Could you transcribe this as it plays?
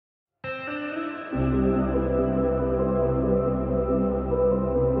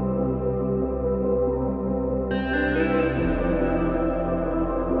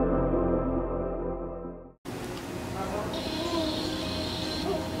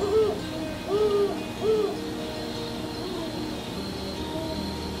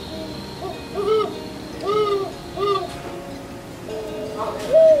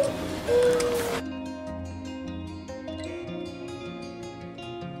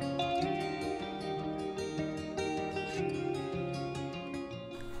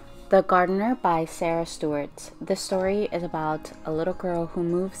The Gardener by Sarah Stewart. This story is about a little girl who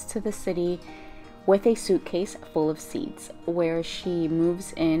moves to the city with a suitcase full of seeds, where she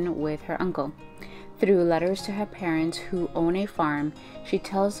moves in with her uncle. Through letters to her parents who own a farm, she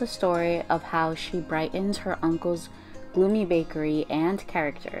tells the story of how she brightens her uncle's gloomy bakery and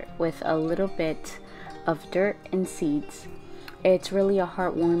character with a little bit of dirt and seeds. It's really a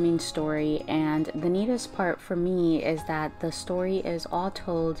heartwarming story, and the neatest part for me is that the story is all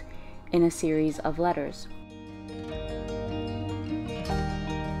told in a series of letters.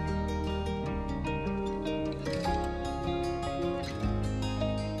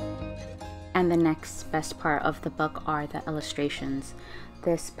 And the next best part of the book are the illustrations.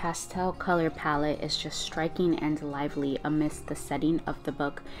 This pastel color palette is just striking and lively amidst the setting of the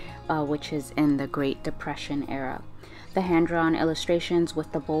book, which is in the Great Depression era. The hand-drawn illustrations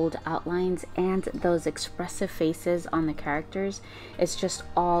with the bold outlines and those expressive faces on the characters is just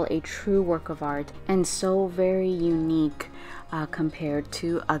all a true work of art, and so very unique compared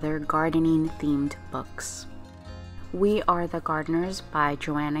to other gardening-themed books. We Are the Gardeners by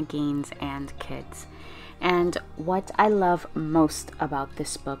Joanna Gaines and Kids. And what I love most about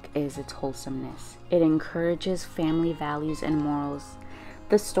this book is its wholesomeness. It encourages family values and morals.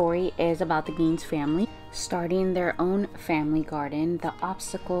 The story is about the Gaines family starting their own family garden, the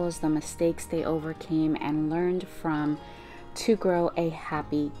obstacles, the mistakes they overcame and learned from to grow a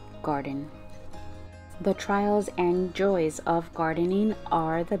happy garden. The trials and joys of gardening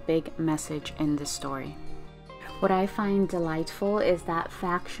are the big message in this story. What I find delightful is that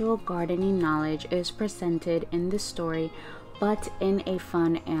factual gardening knowledge is presented in this story, but in a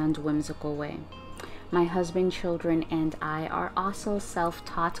fun and whimsical way. My husband, children, and I are also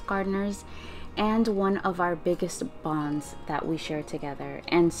self-taught gardeners, and one of our biggest bonds that we share together.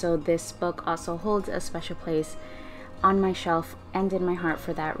 And so this book also holds a special place on my shelf and in my heart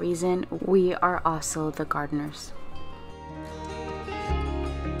for that reason. We are also the gardeners.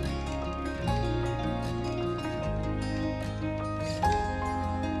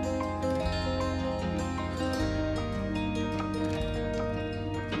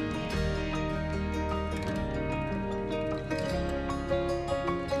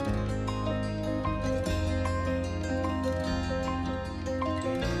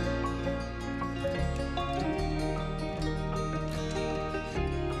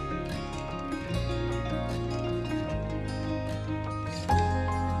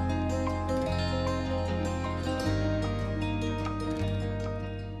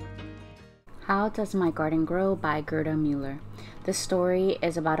 How Does My Garden Grow by Gerda Mueller. The story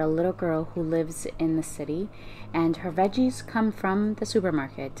is about a little girl who lives in the city, and her veggies come from the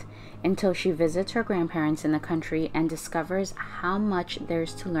supermarket until she visits her grandparents in the country and discovers how much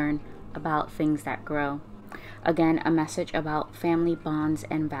there's to learn about things that grow. Again, a message about family bonds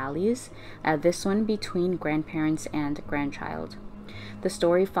and values, this one between grandparents and grandchild. The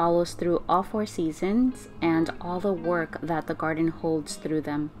story follows through all 4 seasons and all the work that the garden holds through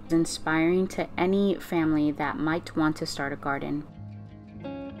them. It's inspiring to any family that might want to start a garden.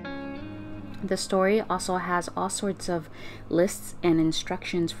 The story also has all sorts of lists and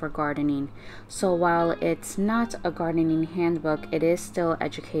instructions for gardening. So while it's not a gardening handbook, it is still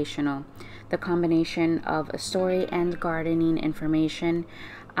educational. The combination of a story and gardening information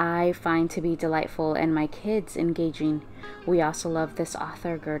I find to be delightful and my kids engaging. We also love this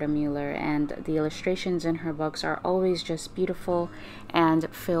author, Gerda Mueller, and the illustrations in her books are always just beautiful and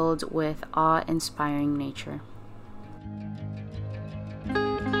filled with awe-inspiring nature.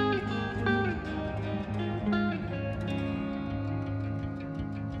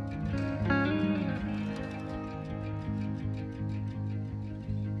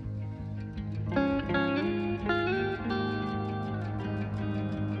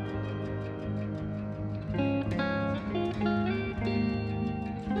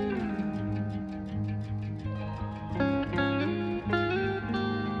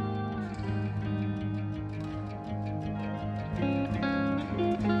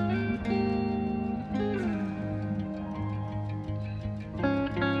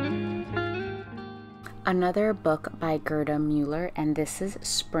 Another book by Gerda Mueller, and this is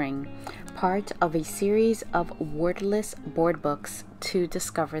Spring, part of a series of wordless board books to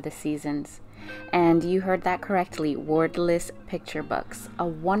discover the seasons. And you heard that correctly, wordless picture books, a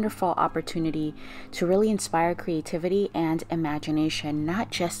wonderful opportunity to really inspire creativity and imagination, not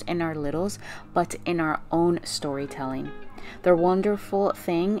just in our littles, but in our own storytelling. The wonderful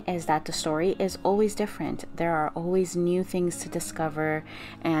thing is that the story is always different. There are always new things to discover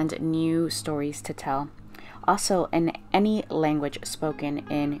and new stories to tell. Also in any language spoken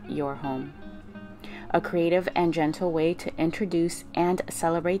in your home. a creative and gentle way to introduce and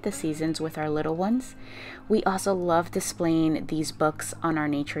celebrate the seasons with our little ones. We also love displaying these books on our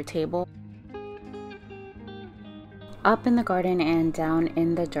nature table. Up in the Garden and Down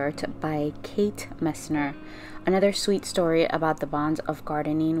in the Dirt by Kate Messner. Another sweet story about the bonds of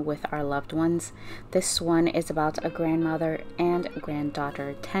gardening with our loved ones. This one is about a grandmother and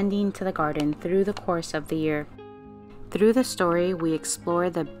granddaughter tending to the garden through the course of the year. Through the story, we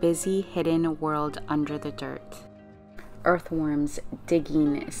explore the busy, hidden world under the dirt. Earthworms,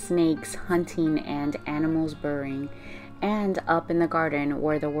 digging, snakes, hunting, and animals burrowing. And up in the garden,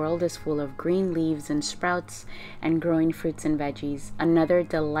 where the world is full of green leaves and sprouts and growing fruits and veggies. Another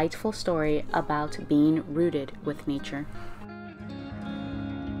delightful story about being rooted with nature.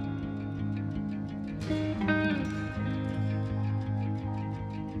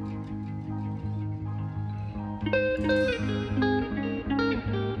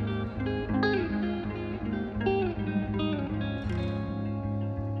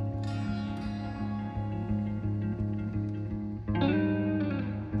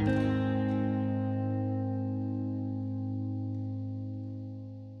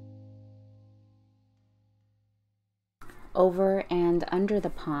 Over and Under the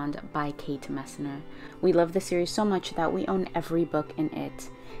Pond by Kate Messner. We love the series so much that we own every book in it.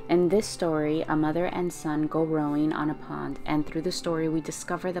 In this story, a mother and son go rowing on a pond, and through the story we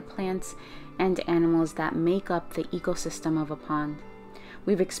discover the plants and animals that make up the ecosystem of a pond.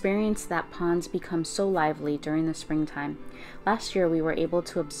 We've experienced that ponds become so lively during the springtime. Last year we were able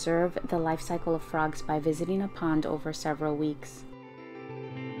to observe the life cycle of frogs by visiting a pond over several weeks.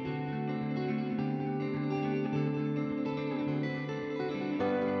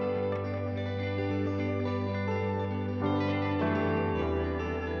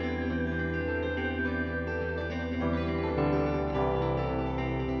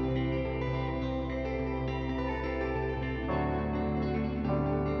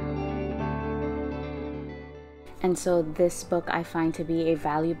 And so this book I find to be a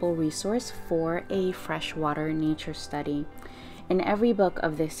valuable resource for a freshwater nature study. In every book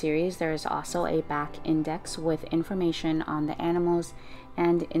of this series, there is also a back index with information on the animals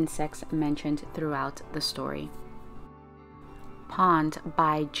and insects mentioned throughout the story. Pond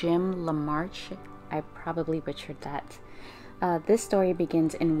by Jim LaMarche. I probably butchered that. This story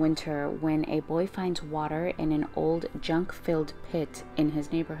begins in winter when a boy finds water in an old junk-filled pit in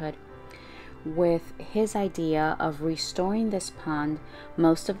his neighborhood. With his idea of restoring this pond,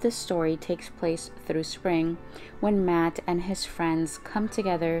 most of the story takes place through spring when Matt and his friends come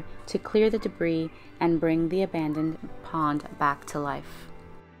together to clear the debris and bring the abandoned pond back to life.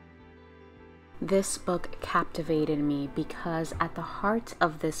 This book captivated me because at the heart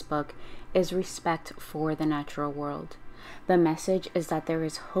of this book is respect for the natural world. The message is that there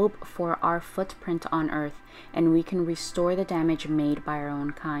is hope for our footprint on Earth, and we can restore the damage made by our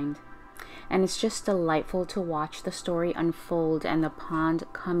own kind. And it's just delightful to watch the story unfold and the pond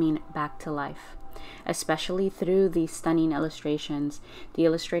coming back to life, especially through these stunning illustrations. The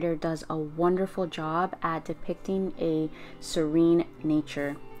illustrator does a wonderful job at depicting a serene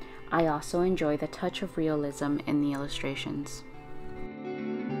nature. I also enjoy the touch of realism in the illustrations.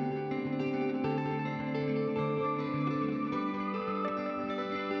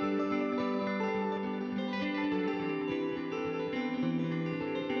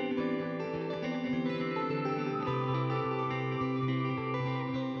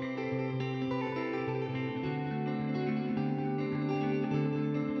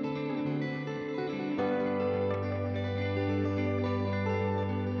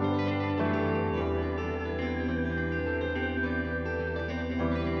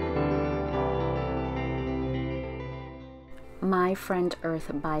 My Friend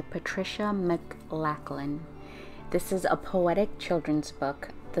Earth by Patricia McLachlan. This is a poetic children's book,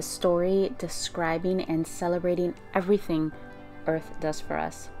 the story describing and celebrating everything Earth does for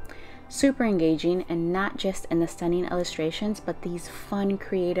us. Super engaging, and not just in the stunning illustrations, but these fun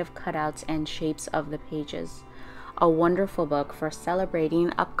creative cutouts and shapes of the pages. A wonderful book for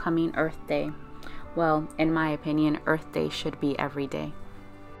celebrating upcoming Earth Day. Well, in my opinion, Earth Day should be every day.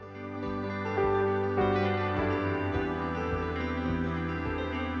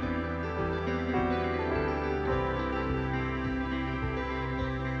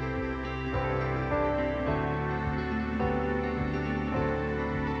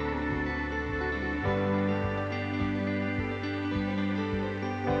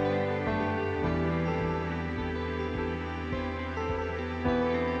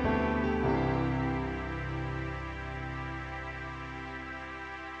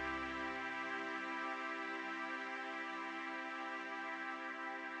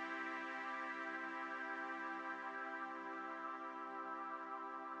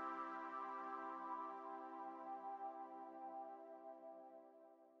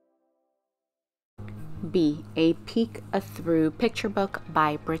 B, A Peek Through Picture Book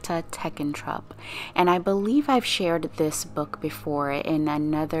by Britta Teckentrup. And I believe I've shared this book before in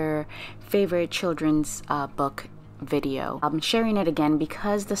another favorite children's book video. I'm sharing it again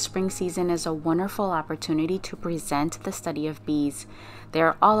because the spring season is a wonderful opportunity to present the study of bees.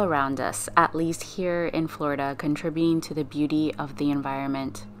 They're all around us, at least here in Florida, contributing to the beauty of the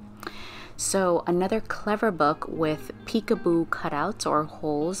environment. So another clever book with peekaboo cutouts or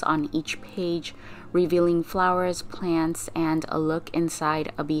holes on each page, revealing flowers, plants, and a look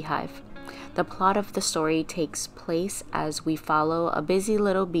inside a beehive. The plot of the story takes place as we follow a busy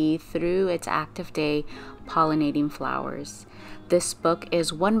little bee through its active day pollinating flowers. This book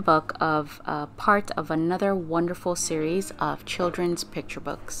is one book of part of another wonderful series of children's picture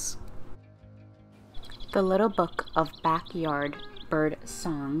books. The Little Book of Backyard Bird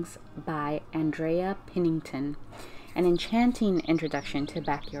Songs by Andrea Pennington, an enchanting introduction to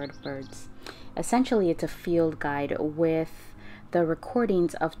backyard birds. Essentially, it's a field guide with the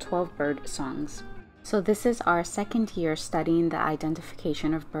recordings of 12 bird songs. So this is our second year studying the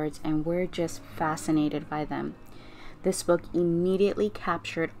identification of birds, and we're just fascinated by them. This book immediately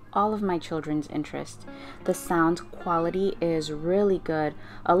captured all of my children's interest. The sound quality is really good,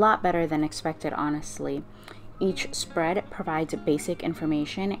 a lot better than expected, honestly. Each spread provides basic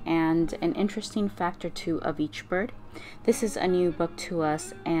information and an interesting fact or two of each bird. This is a new book to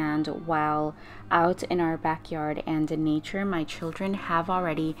us, and while out in our backyard and in nature, my children have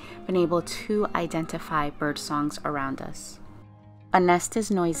already been able to identify bird songs around us. A Nest is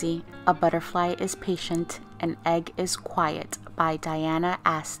Noisy, A Butterfly is Patient, An Egg is Quiet by Diana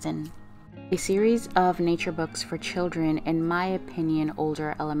Aston. A series of nature books for children, in my opinion,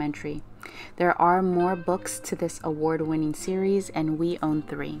 older elementary. There are more books to this award-winning series, and we own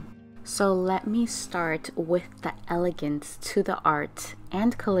 3. So let me start with the elegance to the art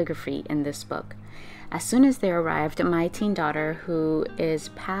and calligraphy in this book. As soon as they arrived, my teen daughter, who is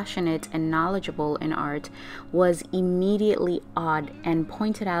passionate and knowledgeable in art, was immediately awed and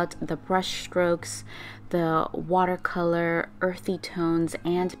pointed out the brush strokes, the watercolor, earthy tones,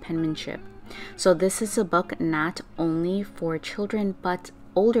 and penmanship. So this is a book not only for children, but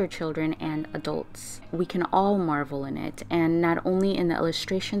older children and adults. We can all marvel in it, and not only in the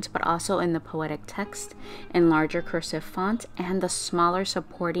illustrations, but also in the poetic text, in larger cursive font, and the smaller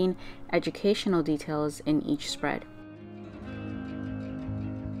supporting educational details in each spread.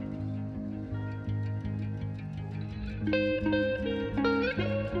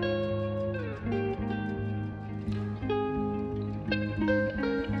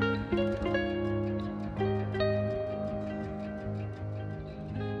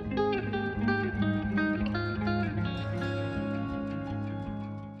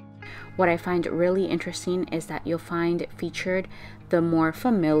 What I find really interesting is that you'll find featured the more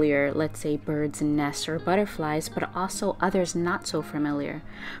familiar, let's say birds, nests, or butterflies, but also others not so familiar.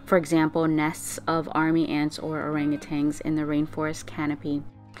 For example, nests of army ants or orangutans in the rainforest canopy.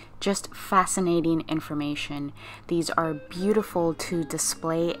 Just fascinating information. These are beautiful to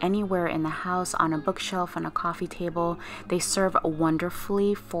display anywhere in the house, on a bookshelf, on a coffee table. They serve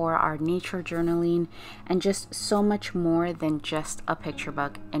wonderfully for our nature journaling, and just so much more than just a picture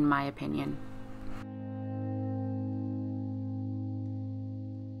book, in my opinion.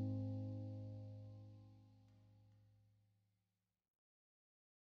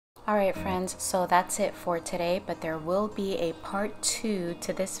 Alright friends, so that's it for today, but there will be a part 2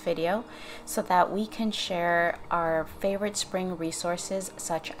 to this video so that we can share our favorite spring resources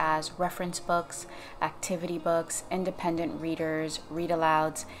such as reference books, activity books, independent readers,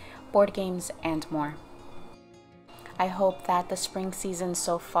 read-alouds, board games, and more. I hope that the spring season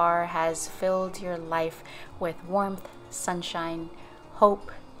so far has filled your life with warmth, sunshine,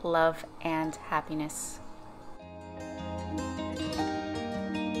 hope, love, and happiness.